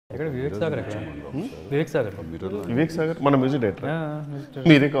ఎక్కడ వివేక్ సాగర్ వివేక్ సాగర్ మన music director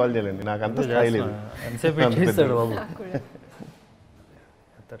మీరే కాల్ చేయాలండి నాకు అంత స్థాయి లేదు బాబు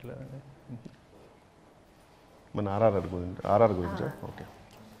మన ఆర్ఆర్ గురించి ఓకే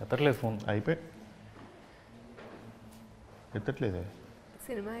ఎత్తట్లేదు ఫోన్ అయిపోయి ఎత్తట్లేదే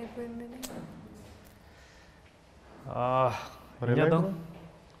సినిమా అయిపోయింది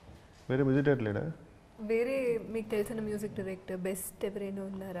వేరే మ్యూజిక్ డైరెక్టర్ లేడా వేరే మీకు తెలిసిన మ్యూజిక్ డైరెక్టర్ బెస్ట్ ఎవరైనా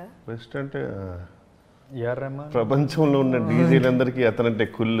ఉన్నారా బెస్ట్ అంటే ప్రపంచంలో ఉన్న డీజేలందరికీ అతనంటే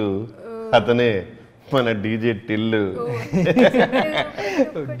కుళ్ళు అతనే మన డీజే టిల్లు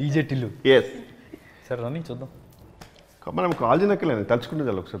ఎస్ సరే రన్నింగ్ చూద్దాం మనం కాల్ చేయనక్కర్లేదు తలుచుకుంటే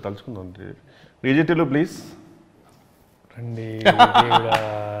చాలు ఒకసారి తలుచుకుందాం డీజే టిల్లు ప్లీజ్ రండి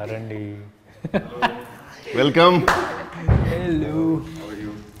రండి వెల్కమ్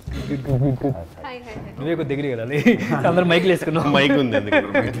నువ్వే కొద్ది దగ్గరికి వెళ్ళాలి అందరూ మైక్లు వేసుకున్నావు మైక్ ఉంది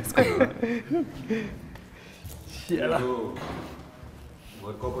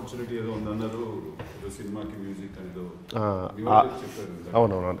వర్క్ ఆపర్చునిటీ ఏదో ఉందన్నారు సినిమాకి మ్యూజిక్ అనేదో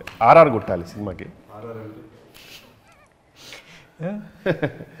అవునవును ఆర్ఆర్ కొట్టాలి సినిమాకి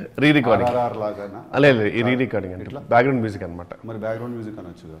రీ రికార్డింగ్ లేదు ఈ రీ రికార్డింగ్ అంటే బ్యాక్గ్రౌండ్ మ్యూజిక్ అనమాట మరి బ్యాక్గ్రౌండ్ మ్యూజిక్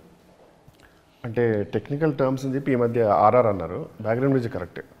అనొచ్చుగా అంటే టెక్నికల్ టర్మ్స్ అని చెప్పి ఈ మధ్య ఆర్ఆర్ అన్నారు బ్యాక్గ్రౌండ్ మ్యూజిక్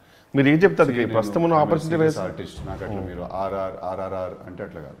కరెక్ట్ మీరు ఏం చెప్తారు ప్రస్తుతం ఆపర్చునిటీ ఆర్టిస్ట్ నాకు అట్లా మీరు ఆర్ఆర్ అంటే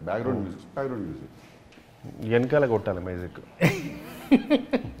అట్లా కాదు బ్యాక్గ్రౌండ్ మ్యూజిక్ వెనకాల కొట్టాలి మ్యూజిక్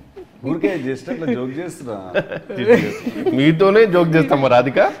ఊరికే జస్ట్ అట్లా జోక్ చేస్తున్నా మీతోనే జోక్ చేస్తాం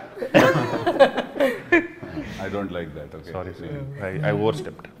Radhika I don't like that. Okay. Sorry. I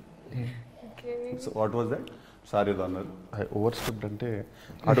overstepped. So what was that? Sorry, అన్నారు. I overstepped అంటే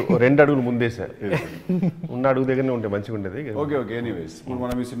రెండు అడుగులు ముందేసారు ఉన్న అడుగు దగ్గరనే ఉంటే మంచిగా ఉండేది. ఓకే ఓకే ఎనీవేస్ ఇప్పుడు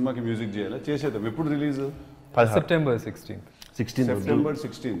మనం ఈ సినిమాకి మ్యూజిక్ చేయాలి చేసేద్దాం ఎప్పుడు రిలీజ్ సెప్టెంబర్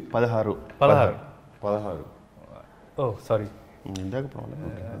 16 ఓ సారీ ఇందాక ప్రాబ్లం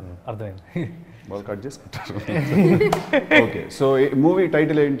అర్థమైంది వాళ్ళు కట్ చేసుకుంటారు ఓకే సో మూవీ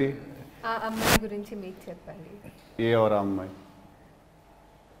టైటిల్ ఏంటి ఆ అమ్మాయి గురించి మీకు చెప్పాలి ఎవరు అమ్మాయి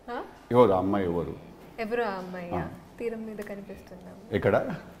ఎవరు అమ్మాయి ఎవరు ఆ అమ్మాయి తీరం మీద కనిపిస్తున్నాం ఎక్కడ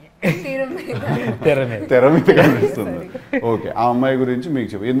తెర మీద కనిపిస్తుంది ఓకే ఆ అమ్మాయి గురించి మీకు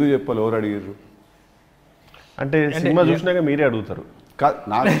చెప్పు ఎందుకు చెప్పాలి ఎవరు అడిగారు అంటే సినిమా చూసినాక మీరే అడుగుతారు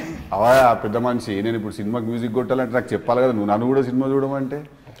నాకు పెద్ద మనిషి నేను ఇప్పుడు సినిమాకి మ్యూజిక్ కొట్టాలంటే నాకు చెప్పాలి కదా నువ్వు నన్ను కూడా సినిమా చూడమంటే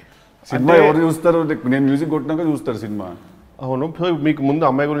సినిమా ఎవరు చూస్తారు నేను మ్యూజిక్ కొట్టినాక చూస్తారు సినిమా అవును మీకు ముందు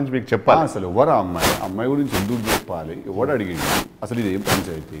అమ్మాయి గురించి మీకు చెప్పాలి అసలు ఎవరు అమ్మాయి గురించి ఎందుకు చెప్పాలి ఎవరు అడిగింది అసలు ఇది ఏం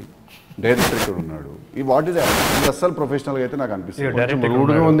పంచాయతీ డైరెక్టర్ ఇక్కడ ఉన్నాడు ఈ వాట్ ఈస్ ఇది అసలు ప్రొఫెషనల్ అయితే నాకు అనిపిస్తుంది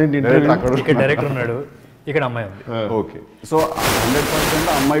ఇక్కడ అమ్మాయి ఉంది ఓకే సో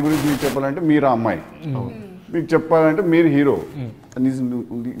 100% అమ్మాయి గురించి మీకు చెప్పాలంటే మీరు అమ్మాయి మీకు చెప్పాలంటే మీరు హీరో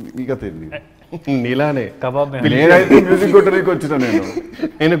నీకు తెలియదు నీలానే నేనైతే మ్యూజిక్ కొట్టడానికి వచ్చిన నేను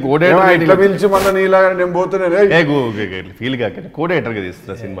ఇట్లా పిలిచి మళ్ళీ నీలాగా నేను పోతున్నాను ఫీల్ కాక కోడేటర్ గా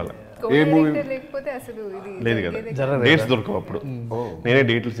తీస్తున్నా సినిమాలో ఏ మూవీ లేదు కదా డేట్స్ దొరకవు అప్పుడు నేనే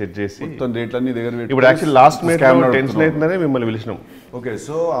డేట్లు సెట్ చేసి డేట్లన్నీ దగ్గర ఇప్పుడు యాక్చువల్లీ లాస్ట్ మినిట్ టెన్షన్ అవుతుందనే మిమ్మల్ని పిలిచినాం ఓకే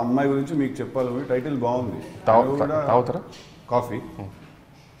సో అమ్మాయి గురించి మీకు చెప్పాలి టైటిల్ బాగుంది తాగుతారా కాఫీ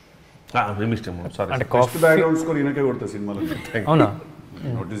అంటే కాఫీ బ్యాక్గ్రౌండ్ స్కోర్ ఈయనకే కొడతా సినిమాలో అవునా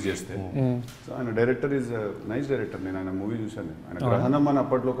నోటీస్ చేస్తే సో ఆయన డైరెక్టర్ ఈజ్ నైస్ డైరెక్టర్ నేను ఆయన మూవీ చూశాను ఆయన గ్రహణం అని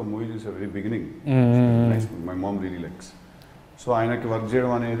అప్పట్లో ఒక మూవీ చూసాను very beginning my mom really likes so ఆయనకి వర్క్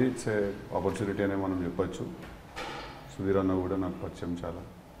చేయడం అనేది ఇట్స్ ఆపర్చునిటీ అనే మనం చెప్పొచ్చు సుధీర్ అన్న కూడా నాకు పరిచయం చాలా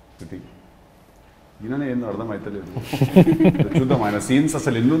ఇది ఈయననే ఏందో అర్థం అవుతలేదు చూద్దాం ఆయన సీన్స్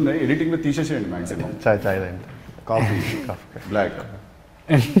అసలు ఎన్ని ఉన్నాయి ఎడిటింగ్లో తీసేసేయండి maximum coffee black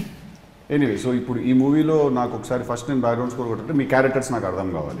anyway so ఇప్పుడు ఈ మూవీలో నాకు ఒకసారి ఫస్ట్ నేను బ్యాక్గ్రౌండ్ స్కోర్ కొట్టే మీ క్యారెక్టర్స్ నాకు అర్థం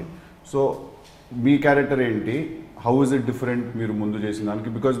కావాలి సో మీ క్యారెక్టర్ ఏంటి హౌ ఇస్ ఇట్ డిఫరెంట్ మీరు ముందు చేసిన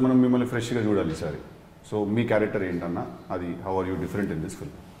దానికి బికాజ్ మనం మిమ్మల్ని ఫ్రెష్గా చూడాలి ఈసారి సో మీ క్యారెక్టర్ ఏంటన్నా అది how are you different in this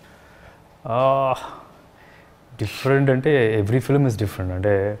film different అంటే ఎవ్రీ ఫిల్మ్ ఇస్ డిఫరెంట్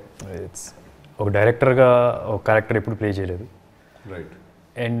అంటే ఇట్స్ ఒక డైరెక్టర్గా ఒక క్యారెక్టర్ ఎప్పుడు ప్లే చేయలేదు రైట్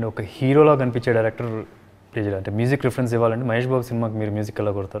అండ్ ఒక హీరోలా కనిపించే డైరెక్టర్ ప్లే చేయాలి అంటే మ్యూజిక్ రిఫరెన్స్ ఇవ్వాలంటే మహేష్ బాబు సినిమాకి మీరు మ్యూజిక్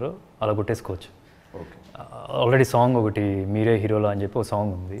ఎలా కొడతారో అలా కొట్టేసుకోవచ్చు ఆల్రెడీ సాంగ్ ఒకటి మీరే హీరోలా అని చెప్పి ఒక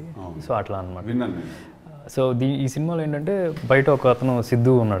సాంగ్ ఉంది సో అట్లా అనమాట సో ఈ సినిమాలో ఏంటంటే బయట ఒక అతను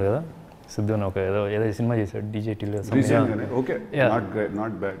సిద్ధు ఉన్నాడు కదా సిద్ధు అని ఒక ఏదో సినిమా చేశాడు డీజే టిల్లు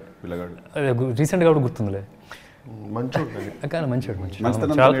రీసెంట్గా కూడా గుర్తుందిలే మంచోడు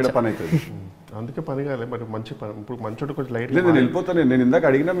అందుకే పని కాలే బట్ మంచి పని ఇప్పుడు మంచోడు కొంచెం లైట్ నేను వెళ్ళిపోతాను నేను ఇందాక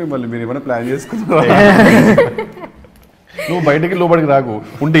అడిగినా మిమ్మల్ని మీరు ఏమైనా ప్లాన్ చేసుకున్నారా నువ్వు బయటకి లోపలికి రాకు,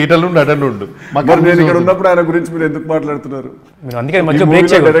 ఉంటే ఇటల్ నుండి అటల్ ఉండు. మరి నేను ఇక్కడ ఉన్నప్పుడు ఆయన గురించి మీరు ఎందుకు మాట్లాడుతున్నారు? మీరు అందుకే మధ్య బ్రేక్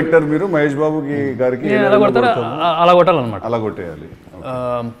చేయాలి. డైరెక్టర్ మీరు మహేష్ బాబు గారికి అలా కొడతారు, అలా కొట్టాలన్నమాట, అలా కొట్టేయాలి.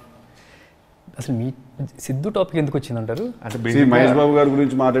 అసలు మీ సిద్ధు టాపిక్ ఎందుకు వచ్చిందంటారు? అంటే మహేష్ బాబు గారి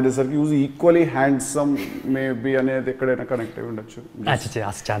గురించి మాట్లాడేసరికి యూజ్ ఈక్వల్లీ హ్యాండ్సమ్ మేబీ అనేది ఎక్కడైనా కనెక్ట్ అయి ఉండొచ్చు.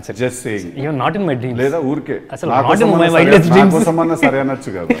 Just saying, even not in my dreams. లేదా ఊరికే అసలు not in my wildest dreams. నాకోసమన్నా సరే అనొచ్చు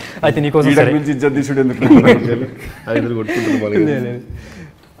కదా. అయితే నీకోసం సరే. గురించి ఇజ్జత్ తీసుడు ఎందుకు? ఐదుగురు కొట్టుకుంటున్నారు.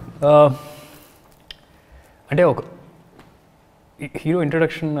 అంటే ఒక హీరో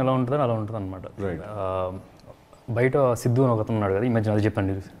ఇంట్రడక్షన్ ఎలా ఉంటుందో అలా ఉంటుంది అనమాట. బయట సిద్ధు అని ఒకతను ఉన్నాడు కదా, ఈ మధ్యన అది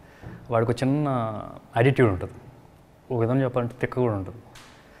చెప్పండి, వాడికి ఒక చిన్న యాటిట్యూడ్ ఉంటుంది, ఒక విధంగా చెప్పాలంటే తిక్క కూడా ఉంటుంది.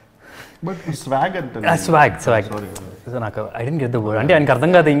 బట్ స్వాగ్ అంటే స్వాగ్ సో నాకు I didn't get the word, అంటే ఆయనకి అర్థం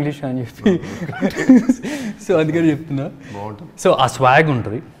కాదు ఇంగ్లీష్ అని చెప్పి, సో అందుకని చెప్తున్నా. సో ఆ స్వాగ్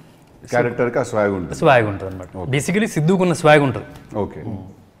ఉంటుంది, క్యారెక్టర్కి ఆ స్వాగ్ ఉంటుంది, స్వాగ్ ఉంటుంది అనమాట. బేసికలీ సిద్ధుకున్న స్వాగ్ ఉంటుంది. ఓకే,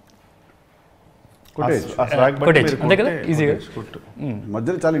 అంతే కదా, ఈజీగా.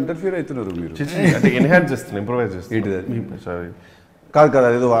 మధ్యలో చాలా ఇంటర్ఫియర్ అవుతున్నారు మీరు. అంటే ఎన్హాన్స్ చేస్తున్నా, ఇంప్రూవైజ్ చేస్తున్నా. కాదు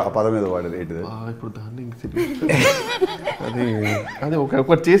అదేదో ఆ పదం ఏదో వాడేది ఏంటిది ఇప్పుడు దాన్ని అది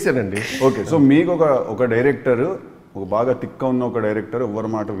ఒకటి చేశానండి. ఓకే, సో మీకు ఒక డైరెక్టర్, ఒక బాగా తిక్క ఉన్న ఒక డైరెక్టర్, ఎవరి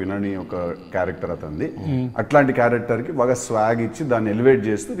మాట వినని ఒక క్యారెక్టర్ అతనిది, అట్లాంటి క్యారెక్టర్కి బాగా స్వాగ్ ఇచ్చి దాన్ని ఎలివేట్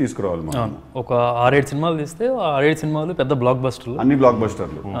చేస్తూ తీసుకురావాలి మనం. ఒక 6-7 సినిమాలు తీస్తే 6-7 సినిమాలు పెద్ద బ్లాక్ బస్టర్లు, అన్ని బ్లాక్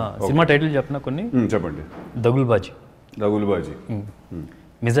బస్టర్లు. సినిమా టైటిల్ చెప్పిన కొన్ని చెప్పండి. దగుల్బాజీ,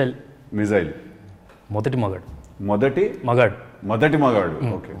 మిజైల్, మొదటి మగాడు.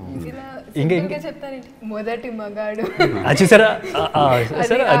 ఓకే, ఇంకా చెప్తానండి, మొదటి మగాడు. అది చూసారా,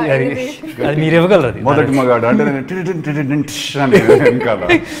 అది మీరు ఇవ్వగలరు. అది మొదటి మగాడు అంటే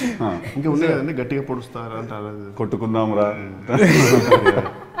ఇంకా ఉండేదండి, గట్టిగా పొడుస్తారు అంటారు, కొట్టుకుందాం రా.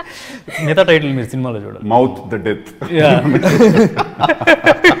 మిగతా టైటిల్ మీరు సినిమాలో చూడాలి. Mouth the death.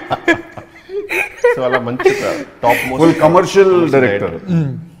 సో అలా మంచి top full commercial director.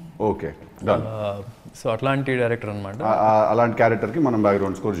 Okay, done. So అట్లాంటి డైరెక్టర్ అనమాట. అలాంటి క్యారెక్టర్ కి మనం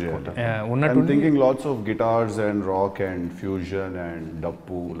బ్యాక్గ్రౌండ్ స్కోర్ చేయాలి. Thinking lots of guitars and rock and fusion and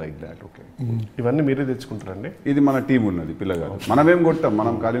డప్పు లైక్ దాట్. ఓకే, ఇవన్నీ మీరే తెచ్చుకుంటారండి? ఇది మన టీం ఉన్నది, పిల్లగారు. మనమేం కొట్టాం,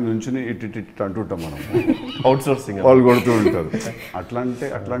 మనం ఖాళీ నుంచుని ఇట్ అంటుంటాం, మనం అవుట్ సోర్సింగ్ వాళ్ళు కొడుతూ ఉంటారు. అట్లాంటి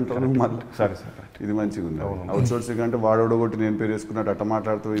సరే ఇది మంచిగా ఉంది. అవుట్ సోర్సింగ్ అంటే వాడోడో కొట్టి నేను పేరు వేసుకున్నట్టు అట్ట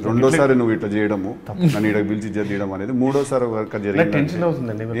మాట్లాడుతూ రెండోసారి నువ్వు ఇట్లా చేయడము, నన్ను ఇక్కడ పిలిచి ఇజ్జత్ చేయడం అనేది మూడోసారి వర్క్ జరిగింది. టెన్షన్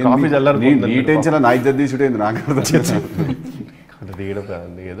అవుతుందండి, నీ టెన్షన్ నా ఇజ్జత్ తీసుడేంది నాకు అర్థం తీయడం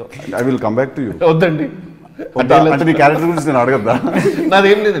కాదండి, ఏదో. I will come back to you. వద్దండి, అంటే నీ క్యారెక్టర్ గురించి నేను అడగద్దా?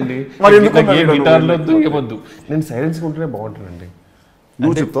 నాదేం లేదండి, మరి ఎందుకు గిటార్లో ఏమొద్దు, నేను సైలెన్స్ ఉంటేనే బాగుంటానండి.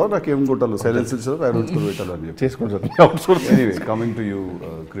 నువ్వు చెప్తావు నాకేం కొట్టాలి, సైలెన్స్ పెట్టాలి అని చెప్పి చేసుకుంటాను. Coming to you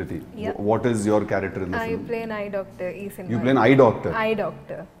Kriti, what is your character in this film? I play an eye doctor ఈ cinema. You play an eye doctor? Eye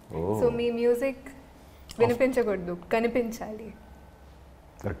doctor. So me music వినిపించకూడదు, కనిపించాలి.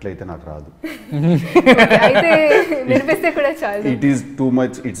 అట్లయితే నాకు రాదు. అయితే వినిపిస్తే కూడా చాలు. It is too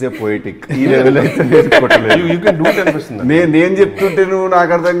much, it's a poetic. ఈ లెవెల్ అయితే నేను చెప్తుంటే నువ్వు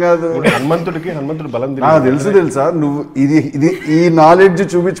నాకు అర్థం కాదు. హనుమంతుడు బలం తెలుసా నువ్వు ఇది ఈ నాలెడ్జ్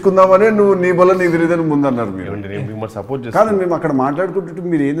చూపించుకుందామనే నువ్వు నీ బలం నీకు తెలియదని ముందన్నారు మీరు. సపోర్ట్ కాదు, మేము అక్కడ మాట్లాడుకుంటుంటే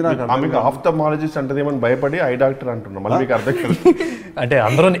మీరు ఏంది నాకు ఆఫ్థమాలజిస్ట్ అంటే ఏమని భయపడి ఐ డాక్టర్ అంటున్నాం, మళ్ళీ మీకు అర్థం కాదు. అంటే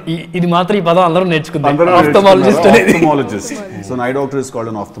అందరూ ఇది మాత్రం ఈ పదం అందరూ నేర్చుకుంటారు. So an eye doctor is called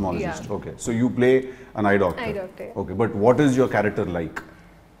an ophthalmologist. Yeah. Okay, so you play an eye doctor. Eye doctor. Okay, but what is your character like?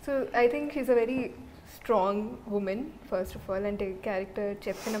 So I think she's a very strong woman, first of all, and character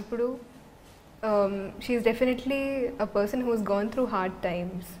చెప్పినప్పుడు she's definitely a person who's gone through hard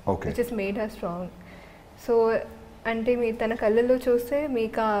times, okay, which has made her strong. So అంటే మీ తన కళ్ళల్లో చూస్తే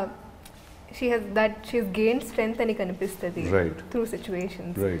మీకు she's gained strength అని కనిపిస్తుంది, right, through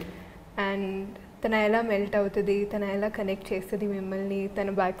situations, right, and తన ఎలా మెల్ట్ అవుతుంది, తన ఎలా కనెక్ట్ చేస్తుంది మిమ్మల్ని తన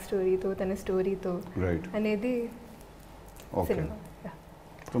బ్యాక్ స్టోరీతో, తన స్టోరీతో, right, అనేది సినిమా.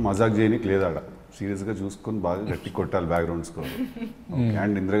 సో మజాక్ చేయనికి లేదా, సీరియస్గా చూసుకొని బాగా గట్టి కొట్టాలి background score. Okay,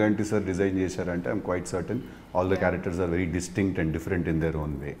 and Indraganti sir design చేశారంటే I'm quite certain all the characters are very distinct and different in their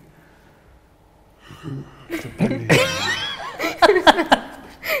own way.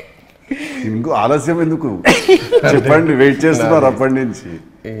 ఇంకో ఆలస్యం ఎందుకు, చెప్పండి, వెయిట్ చేస్తున్నారు అప్పటి నుంచి.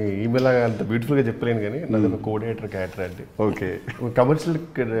 ఈమెలాగా అంత బ్యూటిఫుల్గా చెప్పలేను కానీ నాది ఒక కో డైరెక్టర్ క్యారెక్టర్ అండి. ఓకే, కమర్షియల్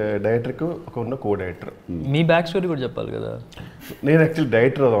డైరెక్టర్కి ఒక ఉన్న కో డైరెక్టర్. మీ బ్యాక్ స్టోరీ కూడా చెప్పాలి కదా. నేను యాక్చువల్లీ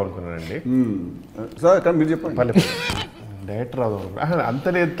డైరెక్టర్ అవుదాం అనుకున్నానండి. సార్ కానీ మీరు చెప్పండి. డైరెక్టర్ అవుదాం అంత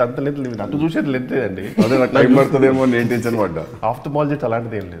లేదు మీరు అటు చూసేది లేదండి. అదే నాకు టైం పడుతుందేమో నేను టెన్షన్ పడ్డా. ఆఫ్థమాలజిస్ట్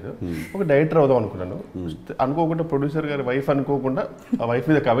అలాంటిది ఏం లేదు. ఒక డైరెక్టర్ అవుదాం అనుకున్నాను. అనుకోకుండా ప్రొడ్యూసర్ గారి వైఫ్ అనుకోకుండా ఆ వైఫ్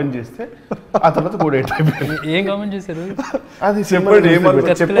మీద కమెంట్ చేస్తే ఆ తర్వాత కూడా అయిపోయింది. ఏం కామెంట్ చేశారు? అది చెప్పండి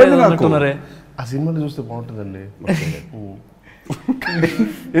నాకు. ఆ సినిమాని చూస్తే బాగుంటుందండి.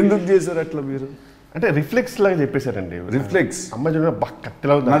 ఎందుకు చేశారు అట్లా మీరు? అంటే రిఫ్లెక్స్ లాగా చెప్పేశారండి. రిఫ్లెక్స్ అమ్మాయి చూడ బాగా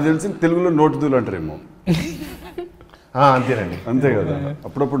కత్తిలా ఉంది. నాకు తెలిసి తెలుగులో నోటుదూలు అంటారేమో. అంతేనండి. అంతే కదా,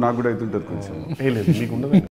 అప్పుడప్పుడు నాకు కూడా అవుతుంటుంది కొంచెం. లేదు మీకు ఉండదు.